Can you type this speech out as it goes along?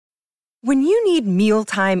When you need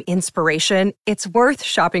mealtime inspiration, it's worth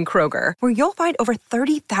shopping Kroger, where you'll find over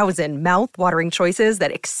 30,000 mouth-watering choices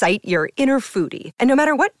that excite your inner foodie. And no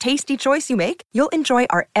matter what tasty choice you make, you'll enjoy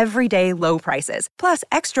our everyday low prices, plus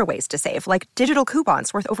extra ways to save, like digital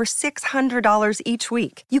coupons worth over $600 each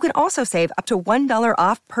week. You can also save up to $1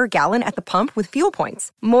 off per gallon at the pump with fuel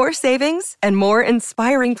points. More savings and more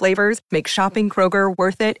inspiring flavors make shopping Kroger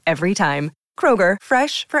worth it every time. Kroger,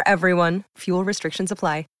 fresh for everyone. Fuel restrictions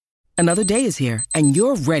apply. Another day is here, and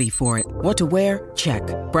you're ready for it. What to wear? Check.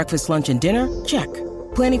 Breakfast, lunch, and dinner? Check.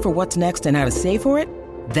 Planning for what's next and how to save for it?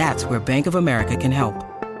 That's where Bank of America can help.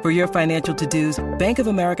 For your financial to-dos, Bank of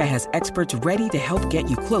America has experts ready to help get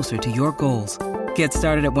you closer to your goals. Get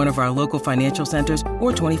started at one of our local financial centers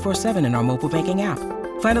or 24/7 in our mobile banking app.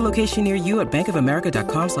 Find a location near you at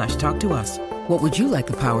bankofamerica.com/talktous. What would you like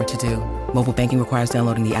the power to do? Mobile banking requires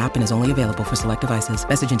downloading the app and is only available for select devices.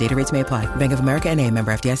 Message and data rates may apply. Bank of America N.A.,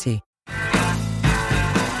 member FDIC.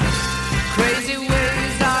 Crazy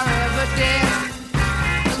ways are evident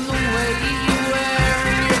in the way you wear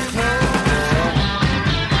your clothes.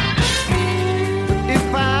 But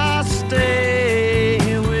if I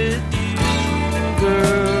stay with you,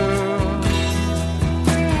 girl.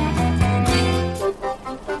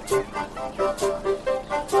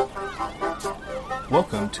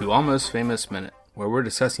 Welcome to Almost Famous Minute, where we're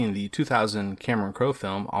discussing the 2000 Cameron Crowe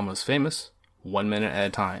film Almost Famous, 1 minute at a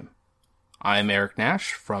time. I'm Eric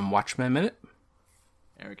Nash from Watchmen Minute.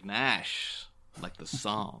 Eric Nash, like the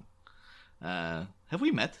song. Have we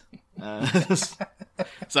met?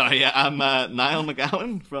 Sorry, I'm Niall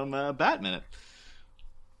McGowan from Bat Minute.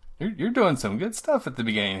 You're doing some good stuff at the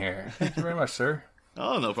beginning here. Thank you very much, sir.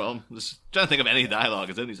 Oh, no problem. Just trying to think of any dialogue.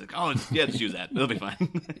 He's like, oh, yeah, just use that. It'll be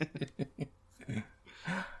fine.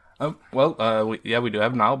 We do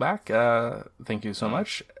have Niall back. Thank you so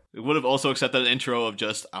much. We would have also accepted an intro of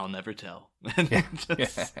just, I'll never tell.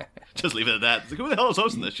 Just leave it at that. It's like, who the hell is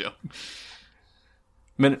hosting this show?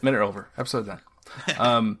 Minute over. Episode done.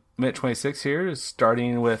 Minute 26 here is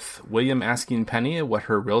starting with William asking Penny what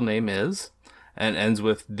her real name is, and ends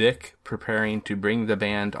with Dick preparing to bring the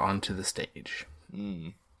band onto the stage.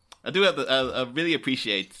 I do have I really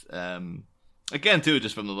appreciate, again, too,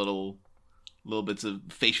 just from the little bits of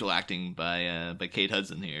facial acting by Kate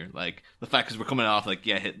Hudson here, like the fact because we're coming off like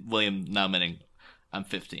William now admitting I'm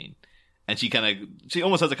 15, and she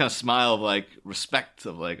almost has a kind of smile of like respect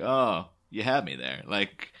of like, oh, you had me there,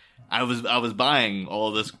 like I was buying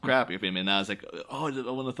all this crap you're feeding me, and now it's like, oh, I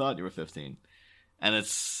wouldn't have thought you were 15, and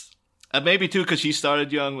it's maybe too because she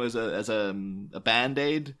started young as a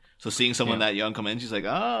band-aid, so seeing someone that young come in, she's like,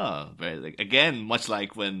 very like, again, much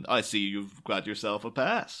like when I see you've got yourself a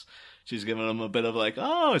pass. She's giving him a bit of like,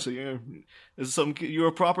 oh, so you're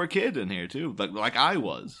a proper kid in here too, like I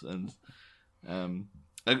was, and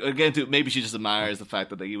again, too, maybe she just admires the fact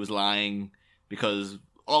that he was lying because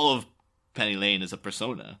all of Penny Lane is a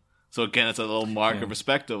persona. So again, it's a little mark of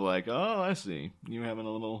respect of like, oh, I see, you were having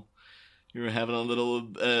a little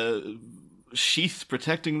sheath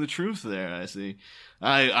protecting the truth there. I see,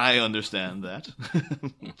 I understand that.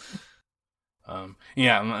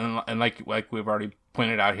 And like we've already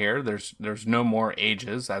pointed out here, there's no more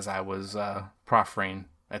ages, as I was proffering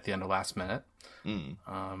at the end of last minute.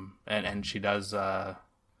 And she does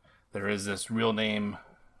there is this her real name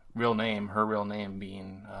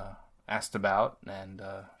being asked about, and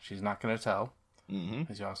she's not going to tell,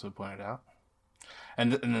 as you also pointed out.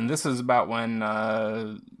 And then this is about when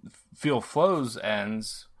Feel Flows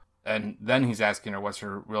ends, and then he's asking her what's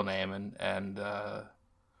her real name,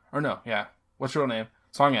 what's your real name?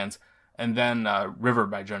 Song ends, and then River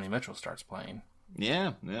by Joni Mitchell starts playing.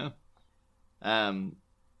 Yeah.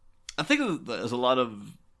 I think there's a lot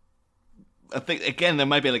of... I think, again, there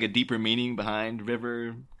might be like a deeper meaning behind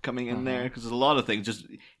River coming in there, because there's a lot of things. Just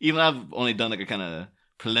even I've only done like a kind of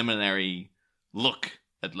preliminary look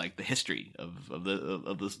at like the history of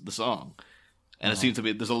the song, and it seems to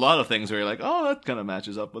be there's a lot of things where you're like, oh, that kind of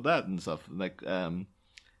matches up with that and stuff. Like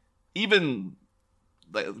even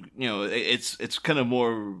like, you know, it's kind of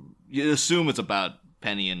more, you assume it's about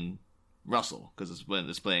Penny and Russell because it's when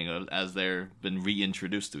it's playing as they're been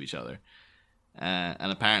reintroduced to each other.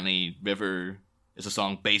 And apparently River is a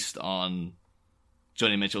song based on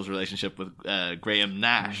Joni Mitchell's relationship with Graham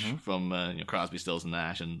Nash from Crosby, Stills and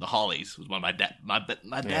Nash, and the Hollies was one of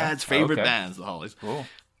my dad's favorite bands, the Hollies. Cool.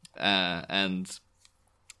 And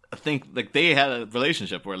I think like they had a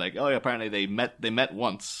relationship where like, oh yeah, apparently they met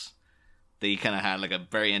once. They kind of had like a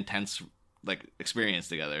very intense like experience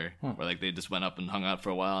together where like they just went up and hung out for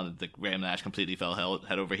a while, and like Graham Nash completely fell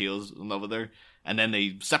head over heels in love with her, and then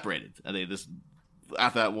they separated, and they just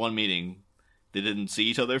after that one meeting they didn't see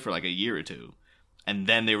each other for like a year or two. And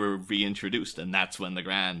then they were reintroduced, and that's when the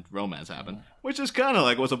grand romance happened, which is kind of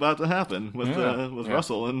like what's about to happen with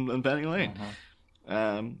Russell and Penny Lane.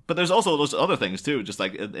 But there's also those other things too, just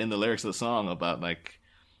like in the lyrics of the song about like,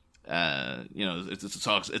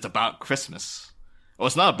 it's about Christmas. Well,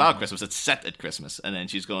 it's not about Christmas; it's set at Christmas. And then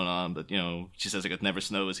she's going on, but she says like it never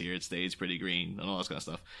snows here; it stays pretty green, and all this kind of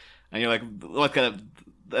stuff. And you're like, what kind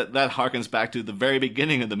of that harkens back to the very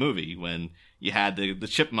beginning of the movie when you had the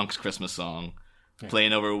Chipmunks Christmas song.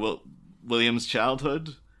 Playing over William's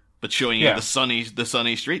childhood, but showing you the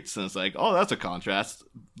sunny streets, and it's like, oh, that's a contrast,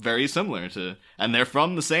 very similar to, and they're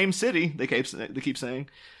from the same city. They keep saying,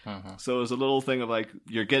 so it's a little thing of like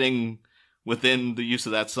you're getting within the use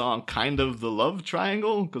of that song, kind of the love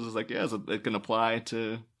triangle, because it's like it can apply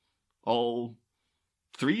to all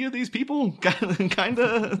three of these people, kind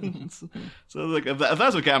of. So like if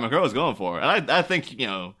that's what Cameron Crowe is going for, and I think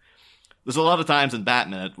there's a lot of times in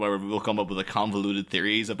Batman where we'll come up with like convoluted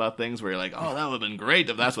theories about things where you're like, oh, that would have been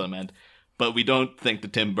great if that's what I meant. But we don't think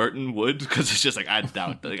that Tim Burton would, because it's just like, I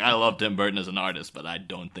doubt. Like, I love Tim Burton as an artist, but I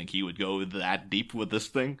don't think he would go that deep with this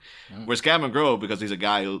thing. Whereas Cameron Crowe, because he's a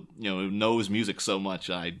guy who knows music so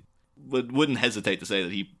much, I wouldn't hesitate to say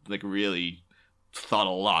that he like really thought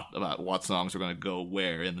a lot about what songs were going to go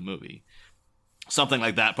where in the movie. Something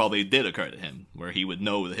like that probably did occur to him, where he would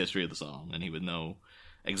know the history of the song, and he would know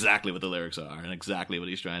exactly what the lyrics are and exactly what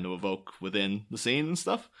he's trying to evoke within the scene and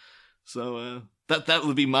stuff. So that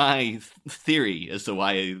would be my theory as to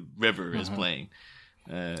why River is playing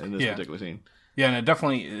in this particular scene. Yeah, and it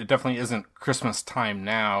definitely isn't Christmas time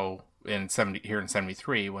now in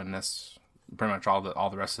 73 when this pretty much all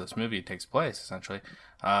the rest of this movie takes place essentially.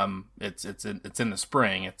 It's in the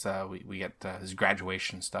spring. It's we get his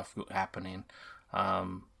graduation stuff happening.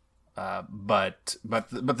 But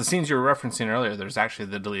the scenes you were referencing earlier, there's actually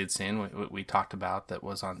the deleted scene we talked about that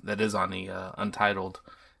is on the untitled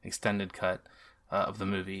extended cut of the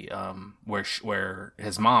movie, where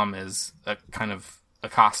his mom is kind of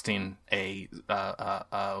accosting a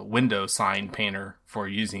window sign painter for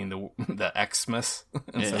using the Xmas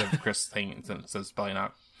instead of spelling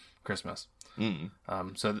out Christmas.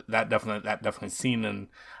 So that definitely seen, and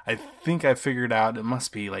I think I figured out it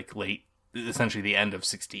must be like late. Essentially the end of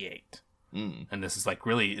 68. And this is like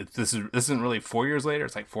really, this isn't really 4 years later,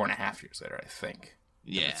 it's like 4.5 years later, I think.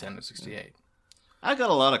 Yeah. It's the end of 68. I got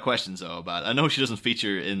a lot of questions though about, I know she doesn't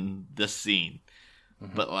feature in this scene,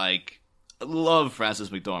 but like, I love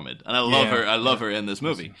Frances McDormand, and I love her in this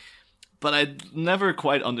movie. But I never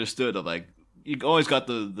quite understood of like, you always got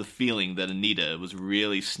the feeling that Anita was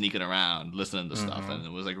really sneaking around listening to stuff, and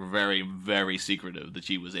it was like very, very secretive that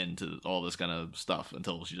she was into all this kind of stuff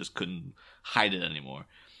until she just couldn't hide it anymore.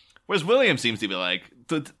 Whereas William seems to be like,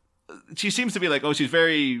 she seems to be like, oh, she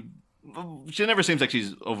never seems like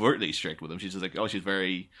she's overtly strict with him. She's just like, oh, she's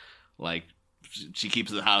very like, she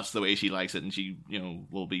keeps the house the way she likes it, and she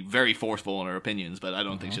will be very forceful in her opinions, but I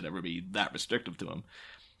don't think she'd ever be that restrictive to him.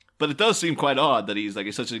 But it does seem quite odd that he's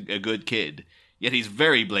such a good kid, yet he's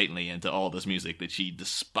very blatantly into all this music that she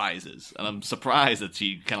despises. And I'm surprised that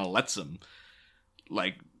she kind of lets him.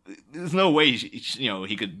 Like, there's no way,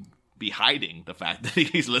 he could be hiding the fact that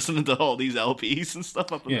he's listening to all these LPs and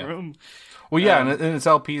stuff up in the room. Well, yeah, and it's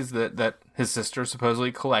LPs that his sister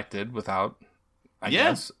supposedly collected without, I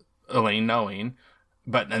guess, Elaine knowing.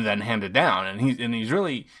 And then handed down, and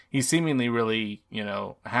he's seemingly really,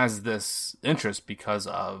 has this interest because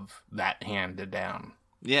of that handed down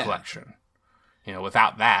collection.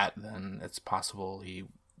 Without that, then it's possible he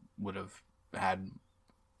would have had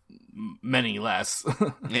many less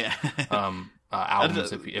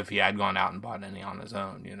albums if he had gone out and bought any on his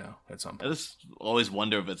own, at some point. I just always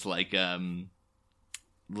wonder if it's like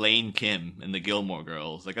Lane Kim in the Gilmore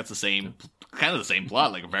Girls. Like, that's kind of the same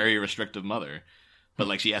plot, like a very restrictive mother. But,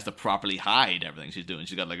 like, she has to properly hide everything she's doing.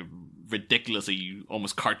 She's got, like, a ridiculously,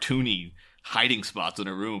 almost cartoony hiding spots in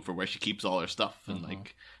her room for where she keeps all her stuff. And,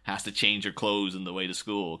 like, has to change her clothes on the way to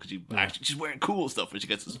school. Because she's wearing cool stuff when she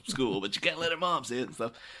gets to school. But she can't let her mom see it and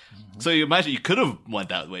stuff. So you imagine you could have went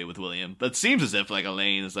that way with William. But it seems as if, like,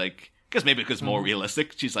 Elaine is, like... I guess maybe because it's more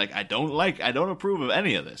realistic. She's like, I don't approve of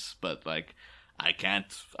any of this. But, like,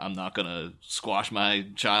 I'm not going to squash my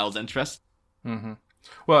child's interest.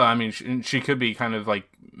 Well, I mean, she could be kind of like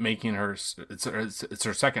making her. It's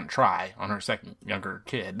her second try on her second younger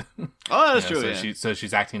kid. Oh, that's true. So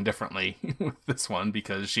she's acting differently with this one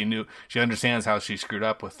because she understands how she screwed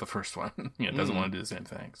up with the first one. Doesn't want to do the same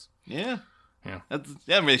things. Yeah. That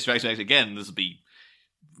really strikes me. Again, this would be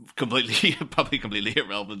probably completely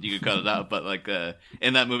irrelevant. You could cut it out, but like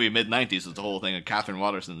in that movie mid-90s, it's the whole thing of Catherine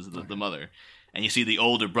Waterston's the mother. and you see the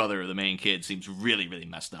older brother of the main kid seems really, really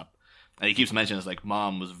messed up. And he keeps mentioning, it's like,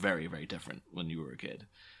 Mom was very, very different when you were a kid.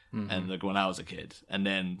 And like when I was a kid. And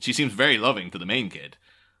then she seems very loving to the main kid.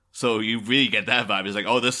 So you really get that vibe. It's like,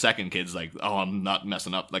 oh, this second kid's like, oh, I'm not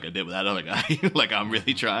messing up like I did with that other guy. Like, I'm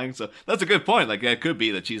really trying. So that's a good point. Like, it could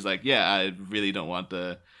be that she's like, yeah, I really don't want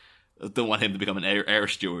him to become an air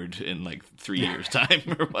steward in like 3 years' time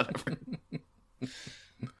or whatever.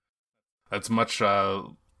 That's much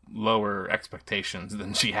lower expectations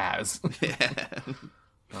than she has. Yeah.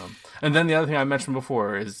 And then the other thing I mentioned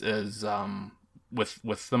before is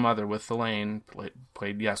with the mother, with Elaine,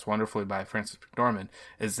 played yes wonderfully by Frances McDormand,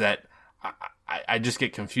 is that I just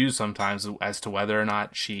get confused sometimes as to whether or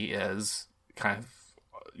not she is kind of,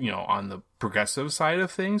 you know, on the progressive side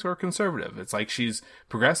of things or conservative. It's like she's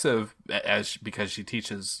progressive because she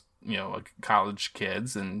teaches, you know, college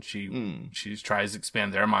kids, and she tries to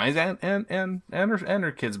expand their minds and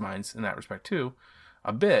her kids' minds in that respect too,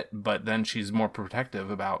 a bit. But then she's more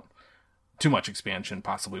protective about too much expansion,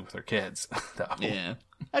 possibly with her kids. Yeah,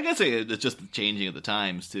 I guess it's just the changing of the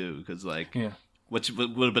times too, because like, which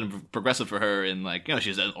would have been progressive for her in like, you know,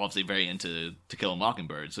 she's obviously very into To Kill a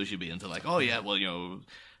Mockingbird, so she'd be into like, oh yeah, well, you know,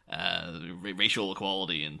 racial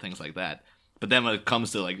equality and things like that. But then when it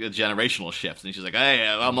comes to like a generational shift, and she's like, hey,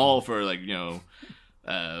 I'm all for like, you know,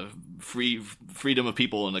 freedom of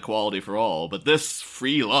people and equality for all, but this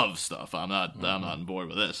free love stuff, I'm not on board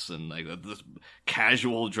with this. And like this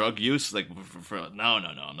casual drug use, like no,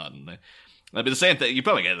 I'm not. It'd be the same thing you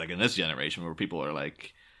probably get like in this generation, where people are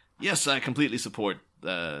like, yes, I completely support you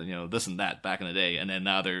know, this and that back in the day, and then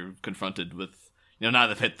now they're confronted with, you know, now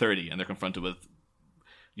they've hit 30 and they're confronted with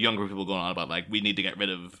younger people going on about like, we need to get rid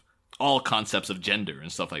of all concepts of gender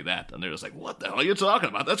and stuff like that, and they're just like, what the hell are you talking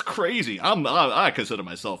about? That's crazy. I consider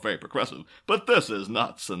myself very progressive, but this is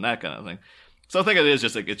nuts, and that kind of thing. So I think it is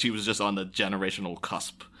just like she was just on the generational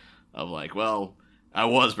cusp of like, well, I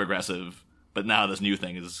was progressive, but now this new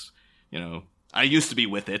thing is, you know, I used to be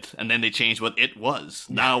with it, and then they changed what it was.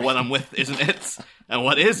 Now what I'm with isn't it, and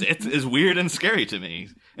what is it is weird and scary to me.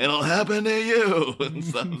 It'll happen to you. And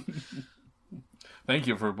so, thank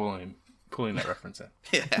you for pulling that reference in.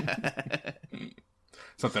 Yeah.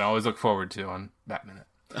 Something I always look forward to on Bat Minute.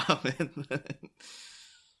 Oh, man.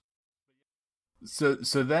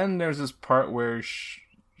 So then there's this part where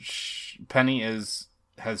Penny has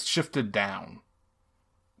shifted down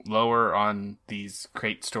lower on these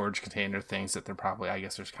crate storage container things that they're probably, I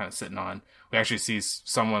guess, they're kind of sitting on. We actually see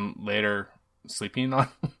someone later sleeping on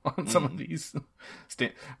some of these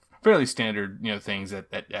fairly standard, you know, things at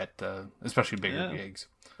especially bigger gigs.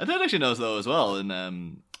 I did actually notice though as well,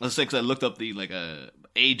 and let's say, because I looked up the like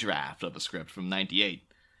a draft of a script from '98,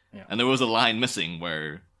 and there was a line missing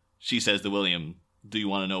where she says to William, "Do you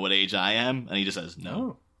want to know what age I am?" And he just says no.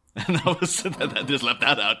 Oh. And that just left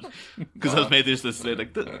that out, because I was made this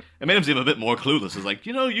like it made him seem a bit more clueless. It's like,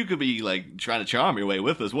 you know, you could be like trying to charm your way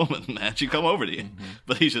with this woman, man. She'd come over to you,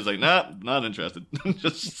 but he's just like, nah, not interested.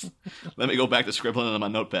 Just let me go back to scribbling on my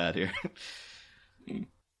notepad here.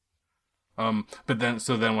 But then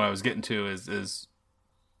what I was getting to is,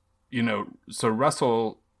 you know, so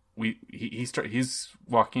Russell, he's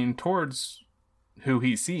walking towards who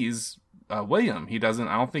he sees, William. I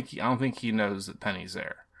don't think he knows that Penny's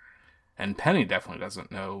there. And Penny definitely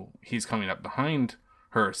doesn't know he's coming up behind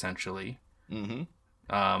her, essentially. Mm-hmm.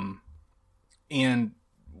 And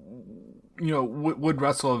you know, would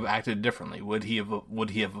Russell have acted differently? Would he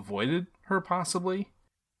have avoided her possibly?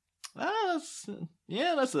 That's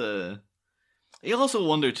a. You also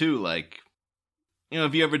wonder too, like, you know,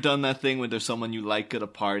 have you ever done that thing when there's someone you like at a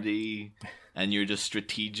party, and you're just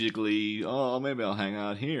strategically, oh, maybe I'll hang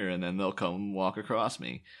out here, and then they'll come walk across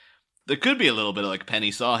me. There could be a little bit of like Penny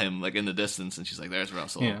saw him like in the distance, and she's like, "There's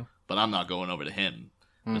Russell," but I'm not going over to him.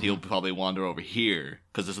 Mm-hmm. But he'll probably wander over here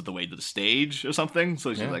because this is the way to the stage or something.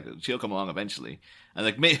 So she's like, she'll come along eventually. And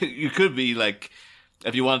like, maybe you could be like,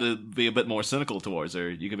 if you wanted to be a bit more cynical towards her,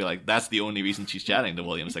 you could be like, that's the only reason she's chatting to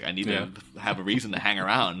William. It's like, I need to have a reason to hang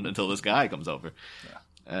around until this guy comes over.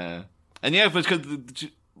 Yeah. Because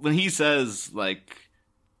when he says like,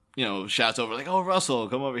 you know, shouts over like, "Oh, Russell,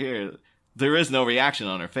 come over here," there is no reaction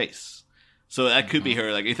on her face. So that could be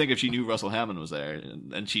her. Like, I think if she knew Russell Hammond was there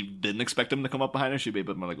and she didn't expect him to come up behind her, she'd be a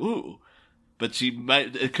bit more like, "Ooh." But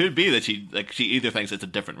it could be that she either thinks it's a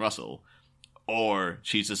different Russell, or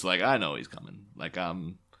she's just like, "I know he's coming. Like,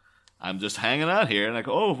 I'm just hanging out here, and like,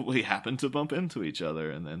 oh, we happen to bump into each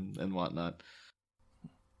other and whatnot."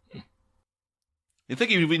 You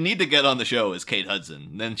think we need to get on the show is Kate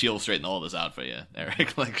Hudson, then she'll straighten all this out for you,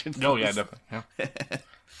 Eric. Like, oh yeah, definitely. Yeah.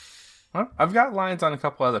 Well, I've got lines on a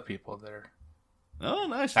couple other people that Oh,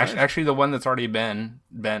 nice. Actually, the one that's already been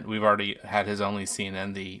we've already had his only scene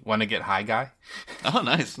in the "Wanna Get High" guy. Oh,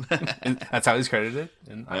 nice. And that's how he's credited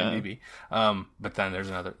in IMDb. But then there's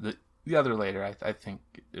another, the other later. I think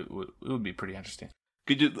it would be pretty interesting.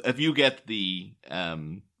 Could you, if you get the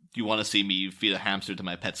do you want to see me feed a hamster to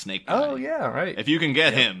my pet snake guy? Oh yeah, right. If you can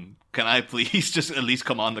get him, can I please just at least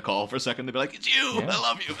come on the call for a second to be like, it's you. Yeah. I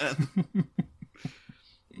love you, man.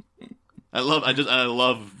 I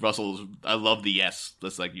love Russell's. I love the yes.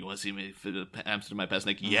 That's like, you want to see me fit a hamster to my pet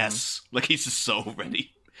snake? Yes. Like, he's just so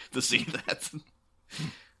ready to see that.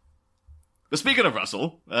 But speaking of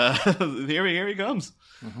Russell, here he comes.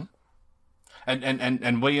 Mm-hmm.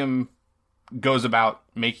 And William goes about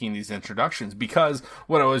making these introductions, because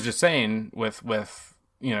what I was just saying with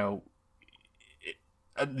the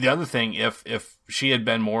other thing, if she had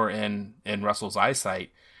been more in Russell's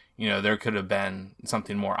eyesight, there could have been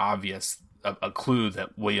something more obvious, a clue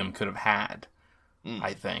that William could have had.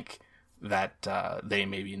 I think that they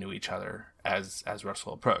maybe knew each other as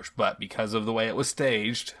Russell approached, but because of the way it was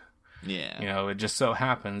staged, it just so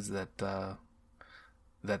happens that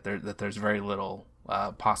there's very little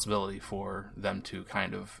possibility for them to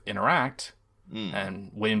kind of interact,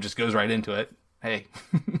 and William just goes right into it. Hey,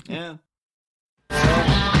 yeah.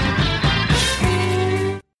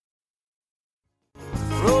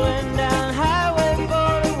 Rolling down Highway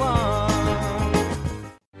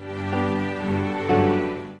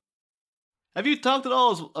 41. Have you talked at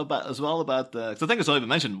all about the? Because I think it's only been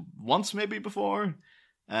mentioned once, maybe before.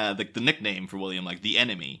 The nickname for William, like the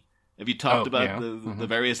Enemy. Have you talked about the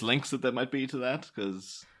various links that might be to that?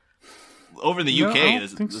 Because over in the UK,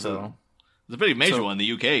 there's a pretty major one in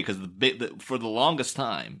the UK, because for the longest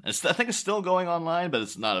time, I think it's still going online, but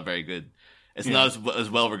it's not a very good. It's not as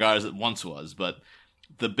well regarded as it once was, but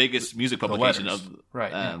the biggest music publication of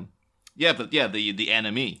the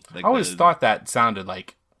Enemy. Like, I always thought that sounded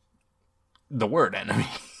like the word enemy.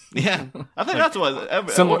 Yeah, I think that's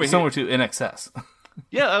what similar to In Excess.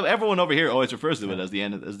 Yeah, everyone over here always refers to it as the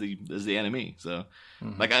Enemy. So,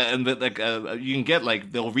 you can get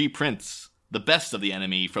they'll reprint the best of the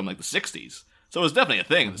Enemy from the 60s. So it was definitely a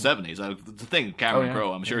thing in the 70s. The thing Cameron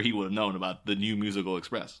Crowe, I'm sure he would have known about the New Musical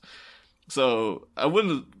Express. So I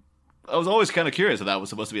was always kind of curious if that was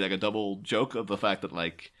supposed to be a double joke of the fact that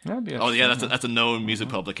that's a known music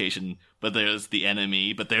publication, but there's the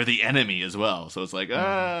Enemy, but they're the enemy as well. So it's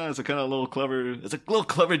it's a kind of little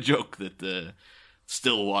clever joke that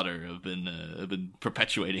Stillwater have been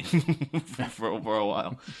perpetuating for a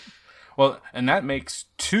while. Well, and that makes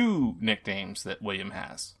two nicknames that William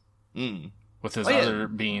has, with his other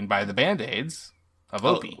being by the Band-Aids of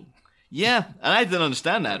Opie. Yeah, and I didn't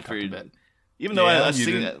understand that even though I'd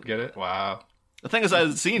seen it. Get it? Wow. The thing is, I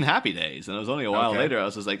had seen Happy Days, and it was only a while later I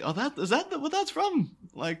was just like, "Oh, is that what that's from?"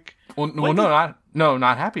 Not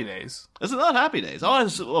Happy Days. Is it not Happy Days?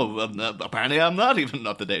 Apparently I'm not even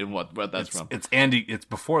up to date on what that's from. It's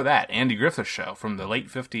before that, Andy Griffith Show from the late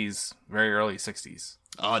 50s, very early 60s.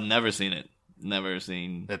 Oh, never seen it. Never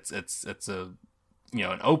seen. It's an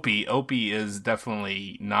Opie. Opie is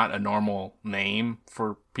definitely not a normal name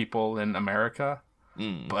for people in America,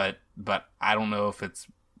 but I don't know if it's.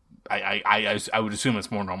 I would assume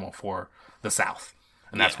it's more normal for the South,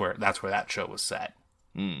 and that's where that show was set.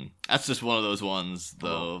 That's just one of those ones,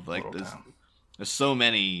 though. There's so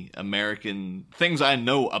many American things I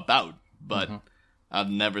know about, but I've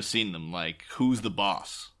never seen them. Like, Who's the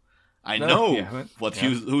Boss? I know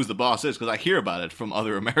who's the boss is, because I hear about it from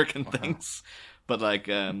other American things. But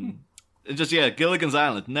Gilligan's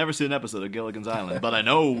Island. Never seen an episode of Gilligan's Island, but I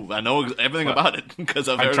know everything about it because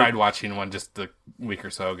I tried watching one just a week or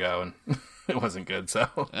so ago, and it wasn't good. So,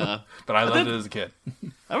 but I loved it as a kid.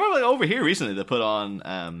 I remember over here recently they put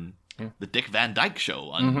on the Dick Van Dyke Show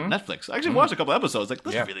on Netflix. I actually watched a couple episodes.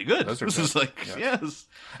 This is really good. This is yes.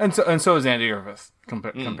 And so is Andy Griffith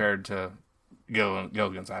compared to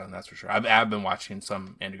Gilligan's Island, that's for sure. I've been watching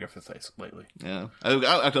some Andy Griffith lately. Yeah,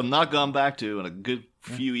 I've not gone back to in a good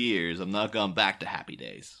few years. I've not gone back to Happy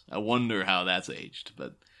Days. I wonder how that's aged,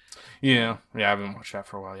 but yeah, I haven't watched that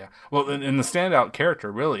for a while. Yeah, well, and the standout character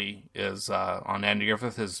really is on Andy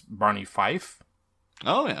Griffith is Barney Fife.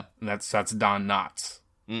 Oh yeah, and that's Don Knotts.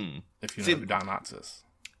 If you know who Don Knotts is,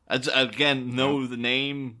 again, know the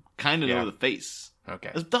name, kind of know the face.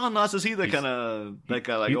 Okay. Is Don Knotts, is he the kind of that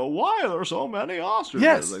guy why are there so many ostriches?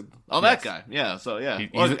 Yes. That guy. Yeah, so yeah.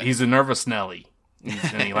 He's a nervous Nelly.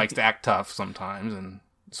 And he likes to act tough sometimes and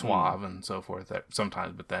suave and so forth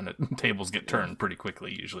sometimes, but then tables get turned pretty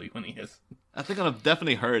quickly usually when he is. I think I've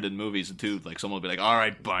definitely heard in movies too, someone will be like, all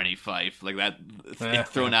right, Barney Fife, like that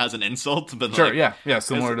thrown out as an insult. But sure,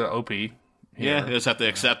 similar to Opie. Yeah, you just have to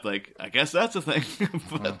accept, like, I guess that's a thing.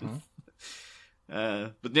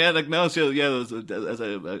 But yeah, like, no, so yeah, there's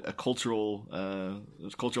a cultural,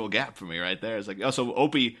 there's a cultural gap for me right there. It's like, oh, so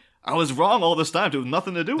Opie, I was wrong all this time. It was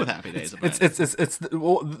nothing to do with Happy Days. It's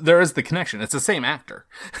well, there is the connection. It's the same actor.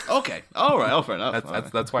 Okay, all right, fair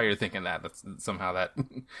enough. That's why you're thinking that. That's somehow that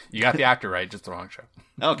you got the actor right, just the wrong show.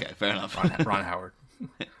 Okay, fair enough. Ron Howard,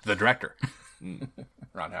 the director.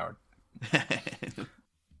 Ron Howard.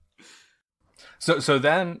 So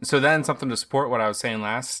then something to support what I was saying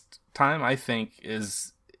last time, I think,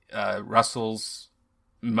 is Russell's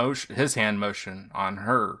motion, his hand motion on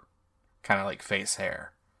her kind of like face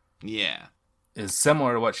hair. Yeah. Is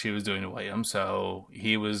similar to what she was doing to William, so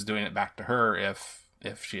he was doing it back to her if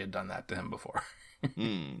she had done that to him before.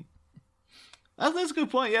 That's a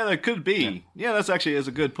good point. Yeah, that could be. Yeah, that's actually is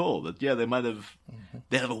a good pull. That they might have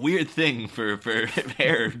they have a weird thing for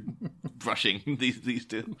hair brushing these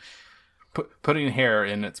two. Putting hair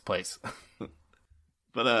in its place.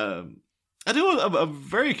 But I'm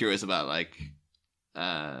very curious about like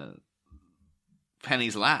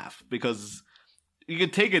Penny's laugh, because you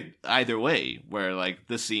could take it either way, where like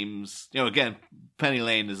this seems, again, Penny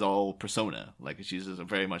Lane is all persona. Like she's just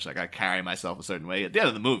very much like, I carry myself a certain way. At the end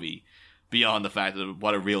of the movie, beyond the fact of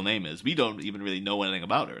what her real name is, we don't even really know anything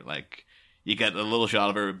about her. Like you get a little shot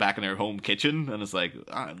of her back in her home kitchen, and it's like,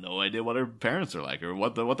 I have no idea what her parents are like, or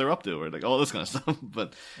what they're up to, or like all this kind of stuff.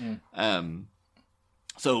 But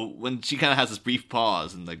so when she kind of has this brief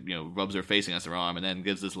pause and like rubs her face against her arm and then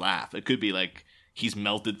gives this laugh, it could be like he's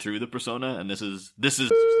melted through the persona, and this is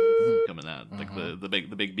coming out, like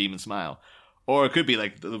the big beam and smile. Or it could be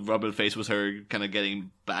like the rub of the face was her kind of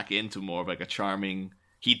getting back into more of like a charming.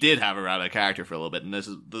 He did have her out of character for a little bit, and this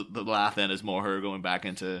is the laugh then is more her going back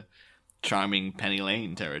into charming Penny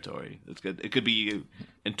Lane territory. It's good. It could be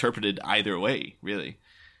interpreted either way, really.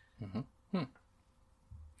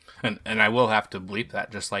 And I will have to bleep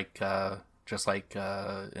that, just like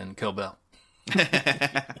in Kill Bill.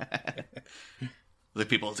 Like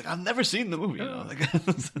people, it's like, I've never seen the movie. Like,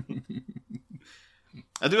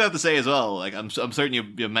 I do have to say as well, like I'm certain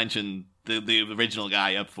you mentioned the original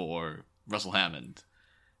guy up for Russell Hammond,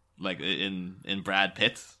 like in Brad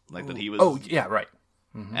Pitt, like that he was. Oh yeah, right.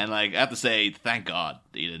 And like I have to say, thank God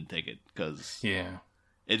that he didn't take it, because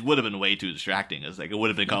it would have been way too distracting. It's like it would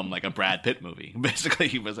have become like a Brad Pitt movie. Basically,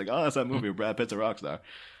 he was like, "Oh, that's that movie where Brad Pitt's a rock star."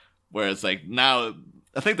 Whereas like now,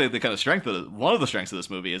 I think the kind of one of the strengths of this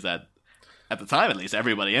movie is that at the time, at least,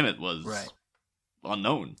 everybody in it was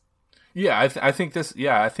unknown. Yeah, I think this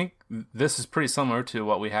is pretty similar to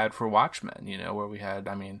what we had for Watchmen. Where we had,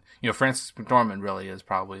 Frances McDormand really is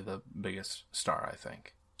probably the biggest star, I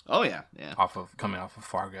think. Oh yeah. Coming off of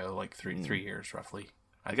Fargo, like 3 years roughly.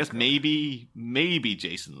 I guess maybe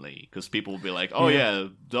Jason Lee, because people will be like, "Oh yeah,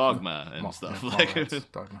 Dogma and stuff." Like,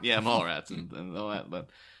 Dogma. Yeah, Mallrats and all that. But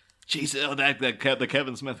Jason, the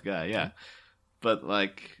Kevin Smith guy, yeah. But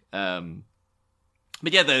like,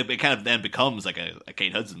 but yeah, it kind of then becomes like a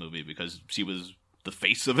Kate Hudson movie, because she was the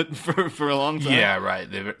face of it for a long time. Yeah, right.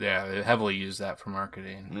 They heavily use that for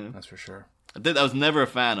marketing. That's for sure. I was never a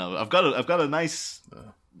fan of. I've got a nice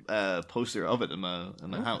poster of it in my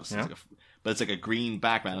house. Yeah. But it's like a green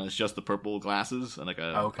background, and it's just the purple glasses and like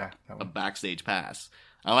a backstage pass.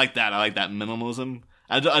 I like that. I like that minimalism.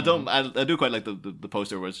 I do quite like the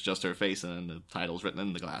poster where it's just her face and then the title's written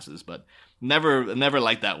in the glasses, but never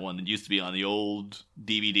liked that one that used to be on the old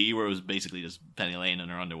DVD where it was basically just Penny Lane in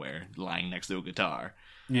her underwear lying next to a guitar.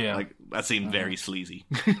 Yeah. Like, that seemed very sleazy.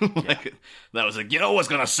 Like, that was like, what's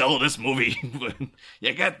gonna sell this movie?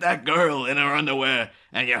 You get that girl in her underwear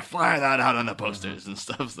and you fly that out on the posters and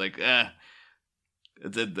stuff. It's like,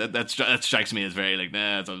 that strikes me as very like,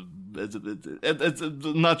 nah, it's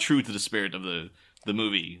not true to the spirit of the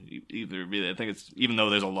movie either. Really, I think it's, even though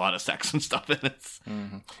there's a lot of sex and stuff in it.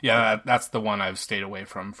 Yeah, that's the one I've stayed away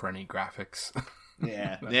from for any graphics.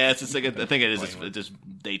 Yeah, it's just like, I think it is. It just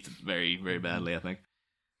dates very, very badly, I think.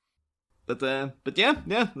 But yeah.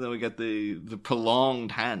 Then we get the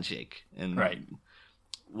prolonged handshake, and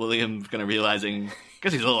William kind of realizing, I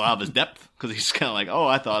guess he's a little out of his depth, because he's kind of like, oh,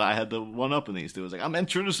 I thought I had the one up in these two. It's like, I'm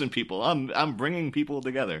introducing people, I'm bringing people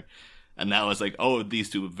together, and now it's like, oh, these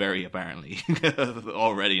two very apparently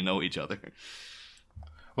already know each other.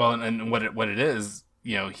 Well, and what it is,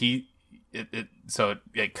 so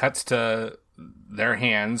it cuts to their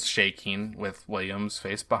hands shaking with William's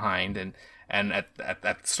face behind, and at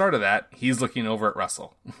the start of that, he's looking over at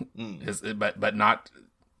Russell, but not,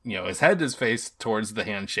 his head is faced towards the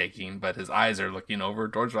hand shaking, but his eyes are looking over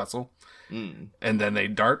towards Russell. And then they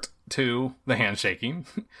dart to the hand shaking.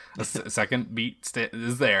 The second beat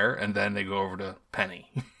is there, and then they go over to Penny.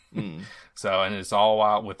 So, and it's all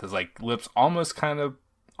out with his like lips almost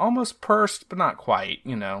pursed, but not quite,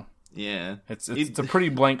 Yeah. It's a pretty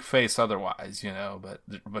blank face otherwise,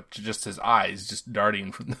 but just his eyes just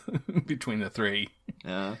darting from between the three.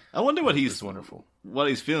 Yeah. I wonder what he's wonderful. What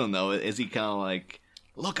he's feeling though. Is he kind of like,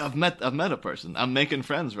 look, I've met a person. I'm making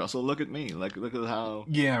friends, Russell. Look at me. Like, look at how.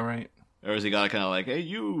 Yeah, right. Or is he got kind of like, hey,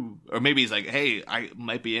 you? Or maybe he's like, hey, I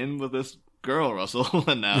might be in with this girl, Russell,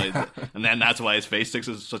 and now and then that's why his face takes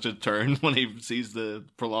such a turn when he sees the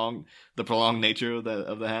prolonged nature of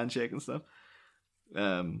the handshake and stuff.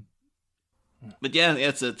 But yeah,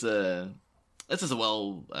 it's just a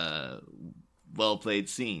well played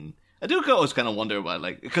scene. I do always kind of wonder about,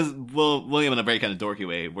 like, because William in a very kind of dorky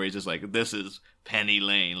way, where he's just like, this is Penny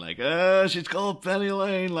Lane, like, she's called Penny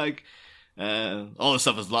Lane, like, all this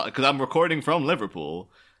stuff is because I'm recording from Liverpool,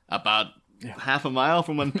 about half a mile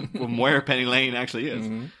from where Penny Lane actually is.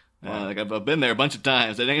 Mm-hmm. Wow. Like I've been there a bunch of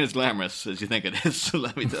times. It ain't as glamorous as you think it is. So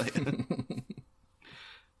let me tell you.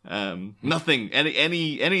 Nothing.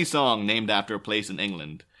 Any song named after a place in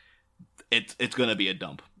England, it's gonna be a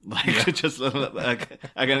dump. Like just like,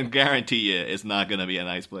 I can guarantee you, it's not gonna be a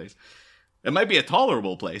nice place. It might be a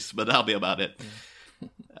tolerable place, but that'll be about it.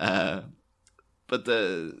 But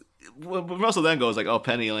when Russell then goes like, "Oh,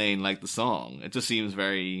 Penny Lane," like the song, it just seems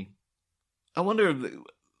very. I wonder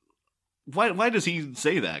why does he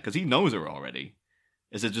say that? Because he knows her already.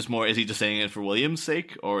 Is it just more? Is he just saying it for William's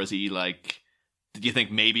sake, or is he like? Did you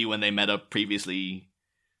think maybe when they met up previously,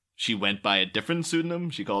 she went by a different pseudonym?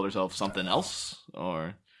 She called herself something else,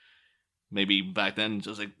 or maybe back then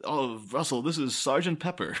just like, "Oh, Russell, this is Sergeant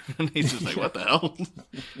Pepper," and he's just like, "What the hell?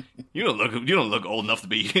 You don't look old enough to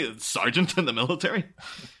be a sergeant in the military."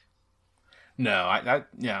 No, I'd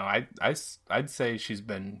say she's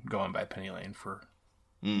been going by Penny Lane for,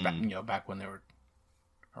 back when they were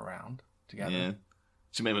around together. Yeah,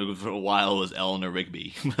 she maybe for a while was Eleanor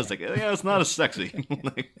Rigby. I was like, yeah, it's not as sexy.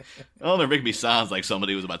 Like, Eleanor Rigby sounds like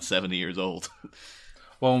somebody who was about 70 years old.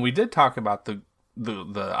 Well, when we did talk about the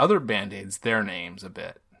other Band-Aids, their names a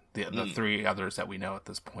bit, the three others that we know at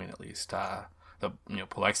this point at least,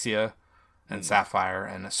 Polexia and Sapphire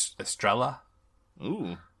and Estrella.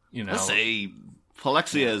 Ooh. Let's say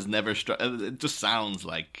Polexia is never it just sounds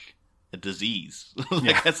like a disease.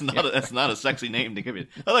 That's not a sexy name to give you.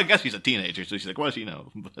 Well, I guess she's a teenager, so she's like, what does she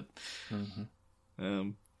know? But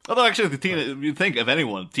although actually you'd think of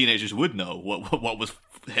anyone, teenagers would know what was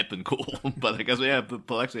hip and cool. But I guess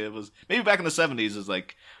Polexia was maybe back in the 70s is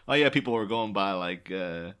like, oh yeah, people were going by like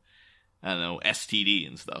I don't know, STD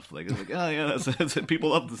and stuff. Like it's like, oh yeah, that's people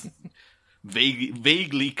love this.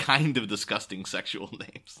 Vaguely kind of disgusting sexual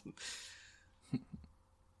names.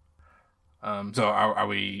 So are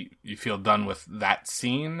we? You feel done with that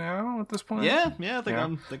scene now at this point? Yeah. I think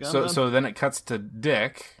I'm done. So then it cuts to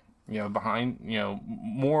Dick, behind,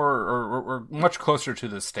 more or much closer to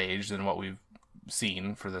the stage than what we've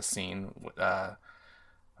seen for this scene. The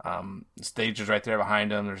stage is right there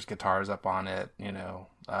behind him. There's guitars up on it,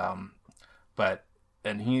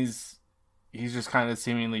 and he's just kind of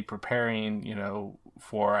seemingly preparing,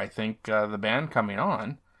 for, I think, the band coming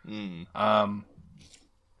on.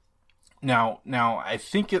 Now, I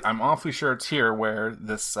think I'm awfully sure it's here where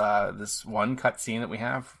this one cut scene that we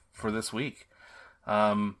have for this week,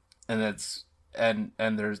 and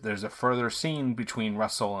there's a further scene between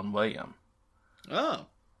Russell and William. Oh,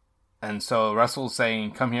 and so Russell's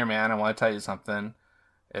saying, "Come here, man. I want to tell you something.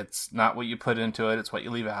 It's not what you put into it; it's what you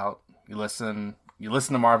leave out. You listen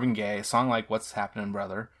to Marvin Gaye, a song like What's Happening,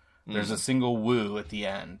 Brother. There's a single woo at the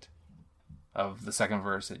end of the second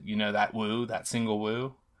verse. You know that woo, that single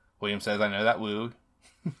woo? William says, I know that woo.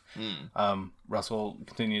 Russell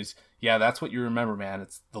continues, yeah, that's what you remember, man.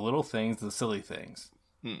 It's the little things, the silly things,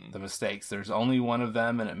 the mistakes. There's only one of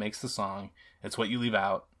them, and it makes the song. It's what you leave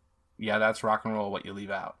out. Yeah, that's rock and roll, what you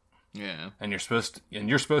leave out. Yeah. And you're supposed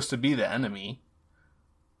to be the enemy.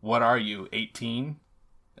 What are you, 18?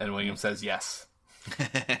 And William says, yes.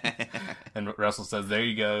 And Russell says, there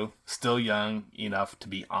you go, still young enough to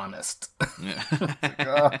be honest.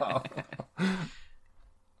 Oh.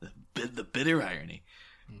 The bitter irony.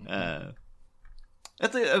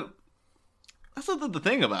 That's the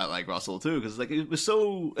thing about like Russell too, because like it was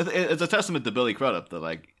so. It's a testament to Billy Crudup that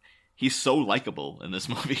like he's so likable in this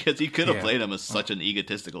movie, because he could have played him as such an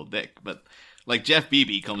egotistical dick, but like Jeff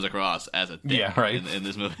Beebe comes across as a dick in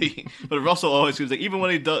this movie. But Russell always seems like, even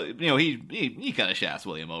when he does, he kind of shafts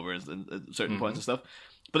William over at certain points and stuff.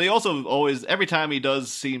 But he also always, every time he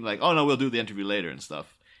does seem like, oh no, we'll do the interview later and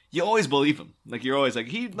stuff, you always believe him. Like you're always like,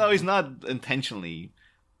 he's not intentionally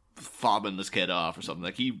fobbing this kid off or something.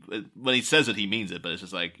 Like when he says it, he means it, but it's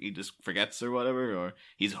just like he just forgets or whatever, or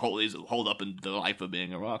he's holed up in the life of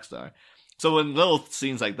being a rock star. So in little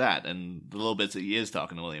scenes like that, and the little bits that he is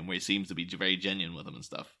talking to William, where he seems to be very genuine with him and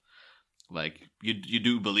stuff, like you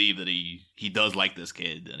do believe that he does like this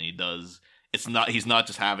kid, and he does. He's not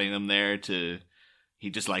just having him there to. He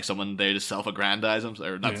just likes someone there to self-aggrandize him,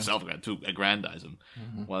 or not to aggrandize him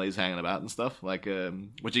while he's hanging about and stuff. Like,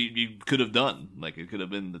 which you could have done. Like, it could have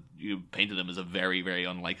been that you painted him as a very, very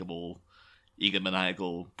unlikable,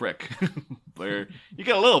 egomaniacal prick. Where you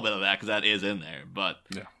get a little bit of that because that is in there, but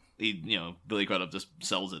Billy Crudup just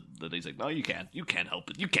sells it that he's like, no, you can't help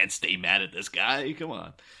it. You can't stay mad at this guy. Come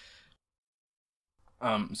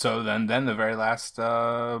on. So then the very last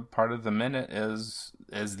part of the minute is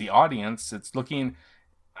the audience. It's looking.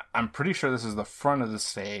 I'm pretty sure this is the front of the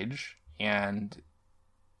stage, and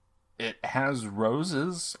it has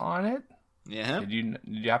roses on it. Yeah. Did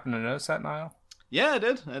you happen to notice that, Niall? Yeah, I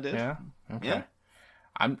did. Yeah. Okay. Yeah.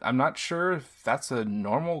 I'm not sure if that's a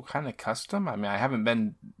normal kind of custom. I mean, I haven't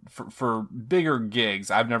been for bigger gigs.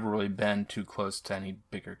 I've never really been too close to any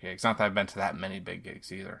bigger gigs. Not that I've been to that many big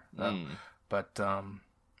gigs either. But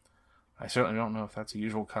I certainly don't know if that's a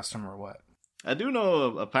usual custom or what. I do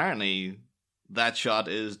know apparently that shot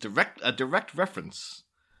is a direct reference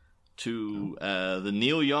to the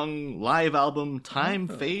Neil Young live album "Time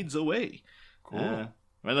Fades Away." Cool.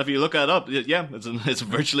 And if you look that up, it's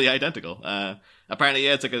virtually identical. Apparently,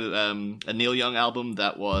 it's like a Neil Young album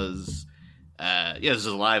that was this is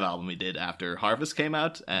a live album he did after Harvest came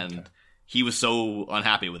out, and he was so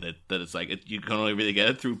unhappy with it that it's like you can only really get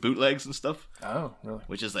it through bootlegs and stuff. Oh, really?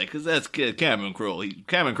 Which is like, because that's Cameron Crowe.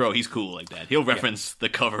 Cameron Crowe, he's cool like that. He'll reference the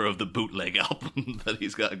cover of the bootleg album that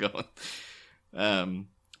he's got going.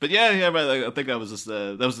 But I think I was just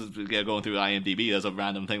going through IMDb as a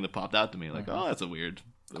random thing that popped out to me. Like, oh, that's a weird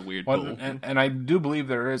pull. And I do believe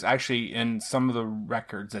there is actually in some of the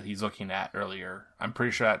records that he's looking at earlier. I'm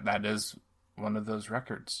pretty sure that is one of those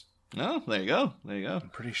records. Oh, there you go. I'm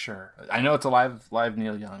pretty sure. I know it's a live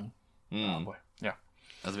Neil Young. Oh boy, yeah.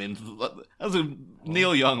 I mean,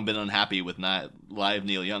 Neil Young been unhappy with live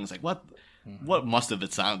Neil Young. It's like what must have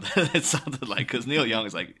it sounded? It sounded like, because Neil Young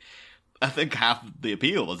is like, I think half the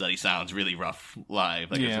appeal is that he sounds really rough live.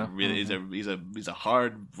 Like he's a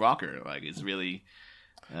hard rocker. Like it's really.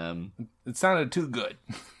 It sounded too good.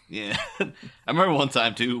 Yeah, I remember one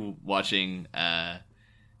time too watching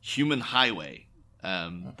Human Highway.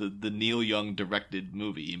 The Neil Young directed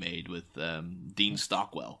movie he made with Dean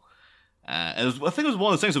Stockwell. And I think it was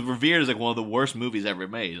one of those things that revered as like one of the worst movies ever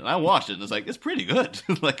made. And I watched it and it's like, it's pretty good.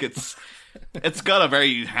 Like it's got a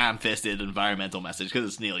very ham-fisted environmental message because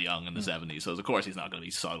it's Neil Young in the 70s. So of course he's not going to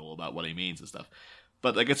be subtle about what he means and stuff.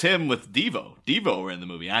 But like it's him with Devo. Devo were in the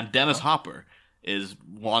movie, and Dennis Hopper is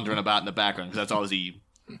wandering about in the background, because that's always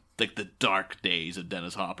like the dark days of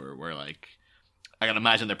Dennis Hopper, where like I can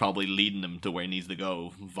imagine they're probably leading him to where he needs to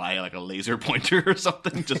go via like a laser pointer or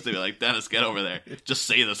something, just to be like, Dennis, get over there, just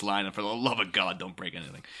say this line, and for the love of God, don't break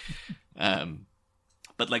anything.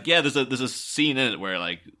 But like, yeah, there's a scene in it where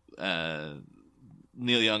like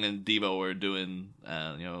Neil Young and Devo were doing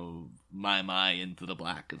My Into the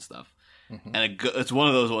Black and stuff, and it's one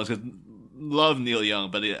of those ones, because love Neil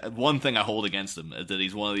Young, but one thing I hold against him is that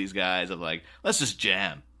he's one of these guys of like, let's just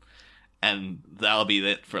jam. And that'll be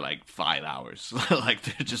it for like 5 hours. Like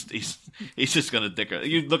they're just he's just gonna dick her.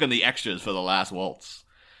 You look at the extras for the last waltz.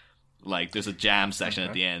 Like there's a jam session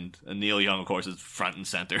at the end, and Neil Young, of course, is front and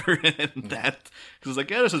center. And that, because it's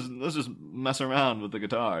like, yeah, let's just mess around with the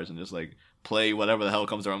guitars and just like play whatever the hell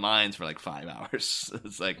comes to our minds for like 5 hours.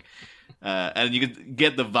 It's like, and you can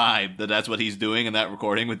get the vibe that that's what he's doing in that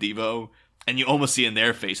recording with Devo, and you almost see in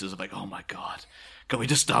their faces of like, oh my God, can we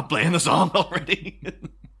just stop playing the song already?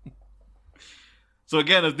 So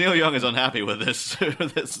again, if Neil Young is unhappy with this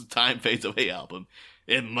Time Fades Away album,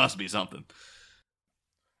 it must be something.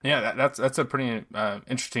 Yeah, that's a pretty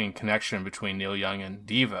interesting connection between Neil Young and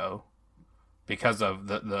Devo, because of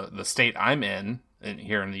the state I'm in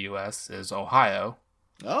here in the U.S. is Ohio.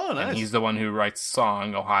 Oh, nice. And he's the one who writes the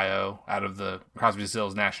song "Ohio" out of the Crosby,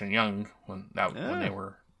 Stills, Nash and Young when they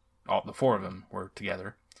were the four of them were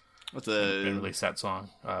together. And released that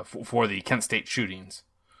song for the Kent State shootings.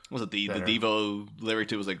 Was it the Devo lyric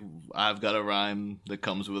too? Was like, I've got a rhyme that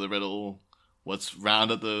comes with a riddle. What's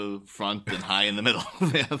round at the front and high in the middle?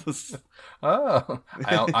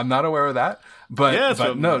 I'm not aware of that. But, yeah,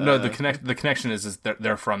 the connection is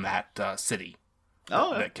they're from that city.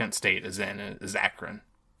 That Kent State is in, is Akron.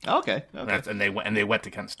 Okay. And they went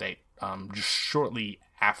to Kent State just shortly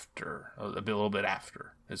after, a little bit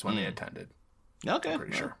after is when they attended. Okay, I'm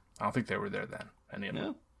pretty sure. I don't think they were there then. Any of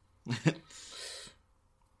them.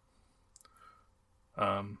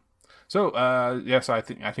 So I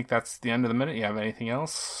think that's the end of the minute. You have anything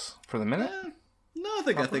else for the minute? No, I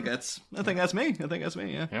think that's me.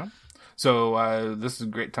 Yeah. Yeah. So this is a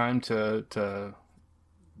great time to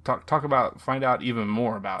talk about, find out even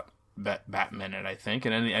more about Bat Minute, I think,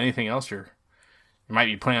 and anything else you might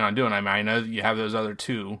be planning on doing. I mean, I know that you have those other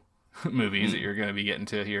 2 movies that you're going to be getting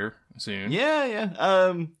to here soon. Yeah.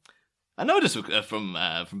 I noticed from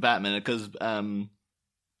Bat Minute because I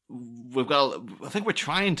think we're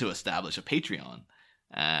trying to establish a Patreon.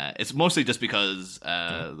 It's mostly just because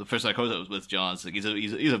the first time I was with John, so he's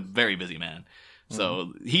a very busy man.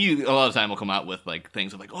 So he a lot of time will come out with like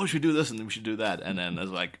things of like, oh, we should do this and then we should do that, and then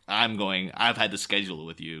it's like I've had to schedule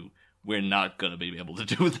with you. We're not gonna be able to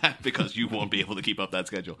do that because you won't be able to keep up that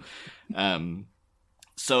schedule.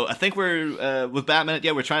 So I think we're with Batman.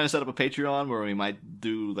 Yeah, we're trying to set up a Patreon where we might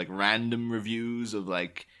do like random reviews of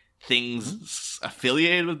like things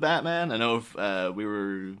affiliated with Batman. I know if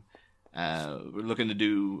we're looking to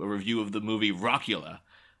do a review of the movie Rockula,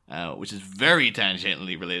 which is very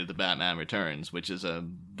tangentially related to Batman Returns, which is a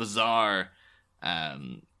bizarre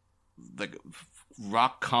like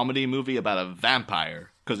rock comedy movie about a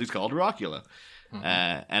vampire because he's called Rockula.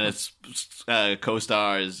 And it's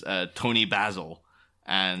co-stars Tony Basil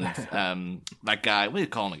and that guy, what do you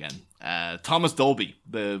call him again? Thomas Dolby,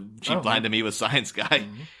 the cheap blind to me with science guy.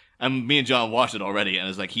 And me and John watched it already, and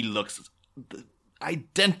it's like he looks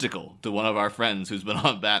identical to one of our friends who's been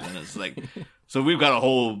on Batman. It's like, so we've got a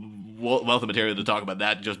whole wealth of material to talk about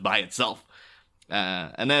that just by itself.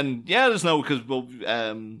 And then, just know, because we'll,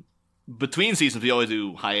 between seasons, we always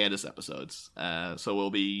do hiatus episodes. So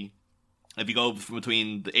we'll be, if you go from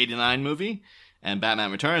between the 89 movie and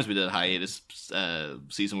Batman Returns, we did a hiatus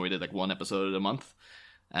season where we did like 1 episode a month,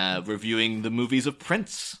 reviewing the movies of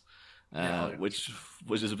Prince. Which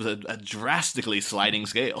is a drastically sliding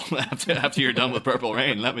scale after you're done with Purple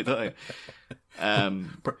Rain, let me tell you.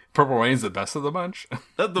 Purple Rain's the best of the bunch.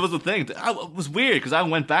 That was the thing. It was weird because I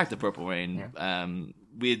went back to Purple Rain. Yeah.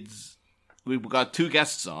 We got 2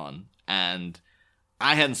 guests on, and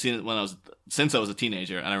I hadn't seen it since I was a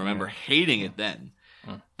teenager, and I remember hating it then.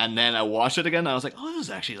 And then I watched it again, and I was like, oh, this is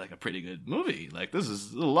actually like a pretty good movie. Like, this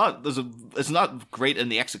is a lot. It's not great in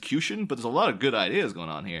the execution, but there's a lot of good ideas going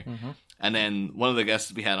on here. And then one of the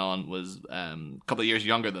guests we had on was a couple of years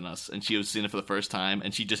younger than us, and she was seeing it for the first time,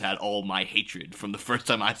 and she just had all my hatred from the first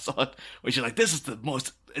time I saw it, where she's like, this is the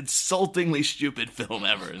most insultingly stupid film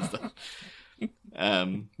ever and stuff.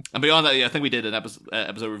 And beyond that, I think we did an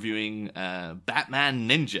episode reviewing Batman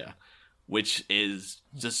Ninja, which is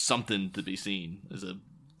just something to be seen. It's an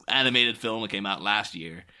animated film that came out last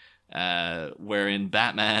year, wherein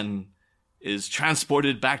Batman is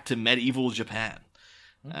transported back to medieval Japan.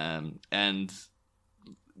 And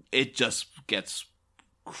it just gets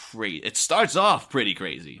crazy. It starts off pretty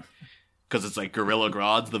crazy, because it's like Gorilla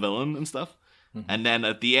Grodd's the villain and stuff. And then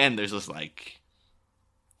at the end, there's this like,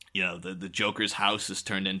 the Joker's house is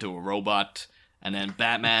turned into a robot, and then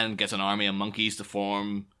Batman gets an army of monkeys to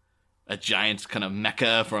form a giant kind of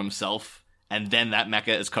mecha for himself, and then that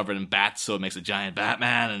mecha is covered in bats, so it makes a giant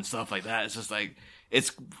Batman and stuff like that. It's just like,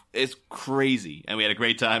 it's crazy, and we had a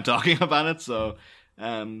great time talking about it. So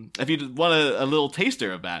if you want a little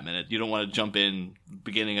taster of Batman, you don't want to jump in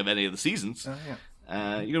beginning of any of the seasons, you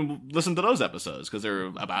can listen to those episodes, because they're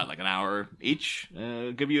about like an hour each,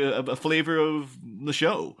 give you a flavor of the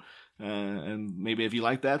show. And maybe if you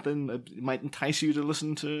like that, then it might entice you to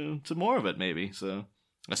listen to more of it, maybe. So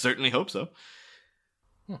I certainly hope so.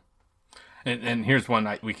 And here's one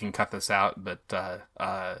we can cut this out, but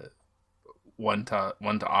one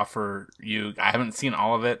to offer you. I haven't seen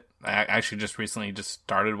all of it. I actually just recently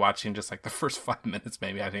started watching just like the first 5 minutes,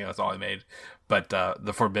 maybe. I think that's all I made. But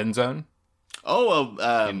The Forbidden Zone. Oh,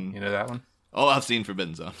 you know that one? Oh, I've seen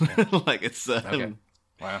Forbidden Zone. Like, it's okay.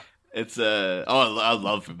 Wow. It's I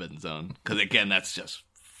love Forbidden Zone, because again, that's just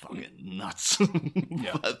fucking nuts.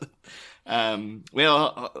 Yeah. But, we had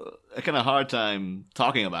a kind of hard time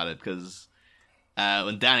talking about it, because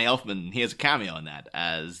when Danny Elfman, he has a cameo in that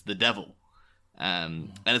as the devil.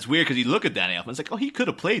 And it's weird because you look at Danny Elfman, it's like, oh, he could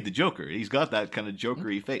have played the Joker. He's got that kind of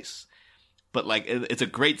Joker-y face. But like, it's a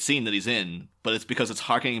great scene that he's in, but it's because it's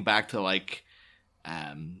harkening back to like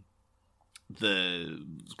the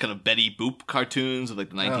kind of Betty Boop cartoons of like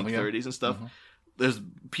the 1930s and stuff. There's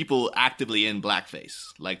people actively in blackface,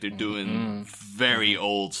 like they're doing very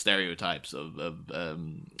old stereotypes of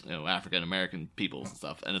African American people and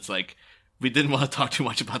stuff. And it's like, we didn't want to talk too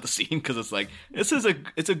much about the scene, because it's like,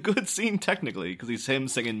 it's a good scene technically, because he's him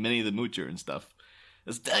singing Minnie the Moocher and stuff.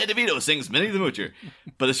 It's Danny DeVito sings Minnie the Moocher,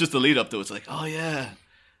 but it's just the lead up to it. It's like, oh yeah,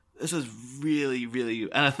 this is really, really,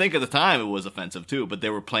 and I think at the time it was offensive too, but they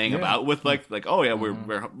were playing about with like, oh yeah,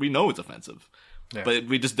 we know it's offensive. Yeah. But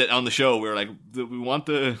we just did on the show. We were like, we want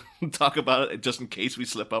to talk about it just in case we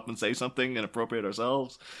slip up and say something inappropriate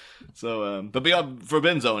ourselves. So, but Beyond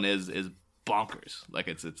Forbidden Zone is bonkers. Like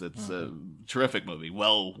it's a terrific movie,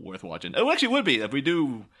 well worth watching. It actually would be if we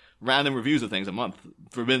do random reviews of things a month.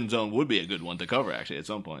 Forbidden Zone would be a good one to cover actually at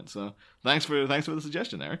some point. So thanks for the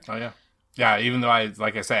suggestion, Eric. Oh yeah. Even though I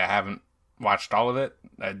haven't watched all of it,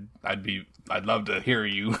 I'd love to hear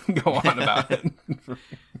you go on about it.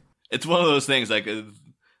 It's one of those things, like,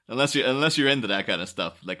 unless you're into that kind of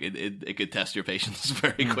stuff, like, it could test your patience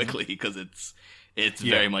very quickly, because it's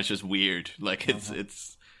very much just weird. Like,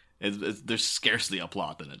 it's there's scarcely a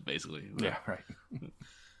plot in it, basically. Yeah, right.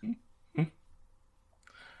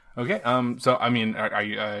 Okay, so, I mean,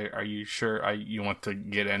 are you sure you want to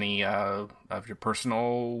get any of your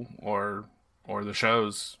personal or the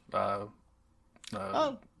show's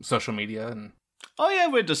social media and... Oh yeah,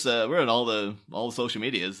 we're just we're in all the social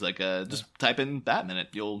medias. Like just type in Bat Minute,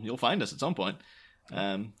 you'll find us at some point.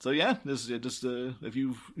 So yeah, this is just if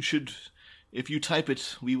you type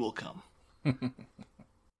it, we will come.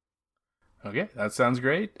 Okay, that sounds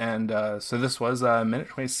great. And so this was minute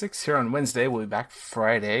 26 here on Wednesday. We'll be back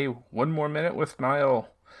Friday. One more minute with Niall.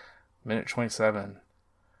 Minute 27.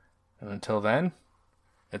 And until then,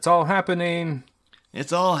 it's all happening.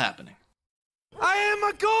 It's all happening. I am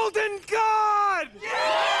a golden god!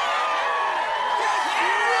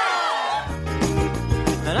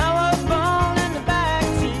 And I was born in the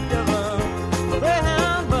backseat of a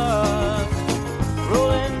Greyhound bus,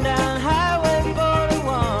 rolling down Highway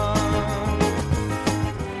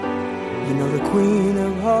 41. You know the Queen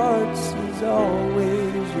of Hearts is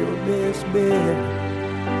always your best bet.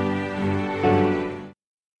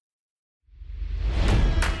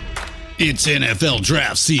 It's NFL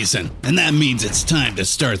draft season, and that means it's time to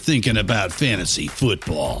start thinking about fantasy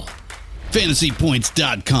football.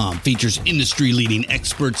 FantasyPoints.com features industry-leading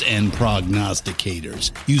experts and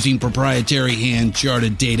prognosticators using proprietary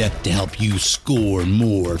hand-charted data to help you score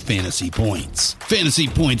more fantasy points.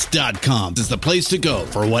 FantasyPoints.com is the place to go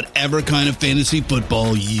for whatever kind of fantasy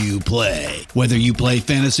football you play. Whether you play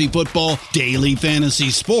fantasy football, daily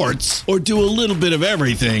fantasy sports, or do a little bit of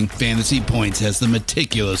everything, Fantasy Points has the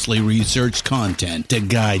meticulously researched content to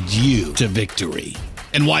guide you to victory.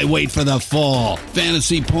 And why wait for the fall?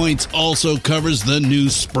 Fantasy Points also covers the new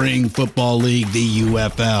spring football league, the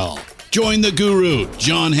UFL. Join the guru,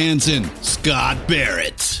 John Hansen, Scott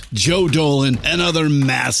Barrett, Joe Dolan, and other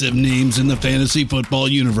massive names in the fantasy football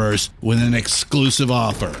universe with an exclusive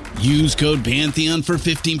offer. Use code Pantheon for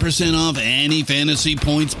 15% off any Fantasy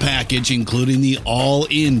Points package, including the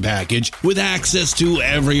all-in package, with access to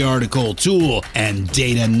every article, tool, and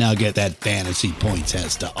data nugget that Fantasy Points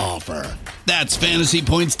has to offer. That's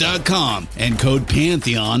FantasyPoints.com and code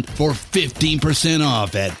Pantheon for 15%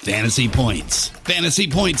 off at Fantasy Points.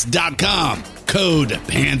 FantasyPoints.com, code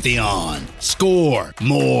Pantheon. Score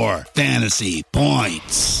more fantasy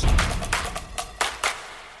points.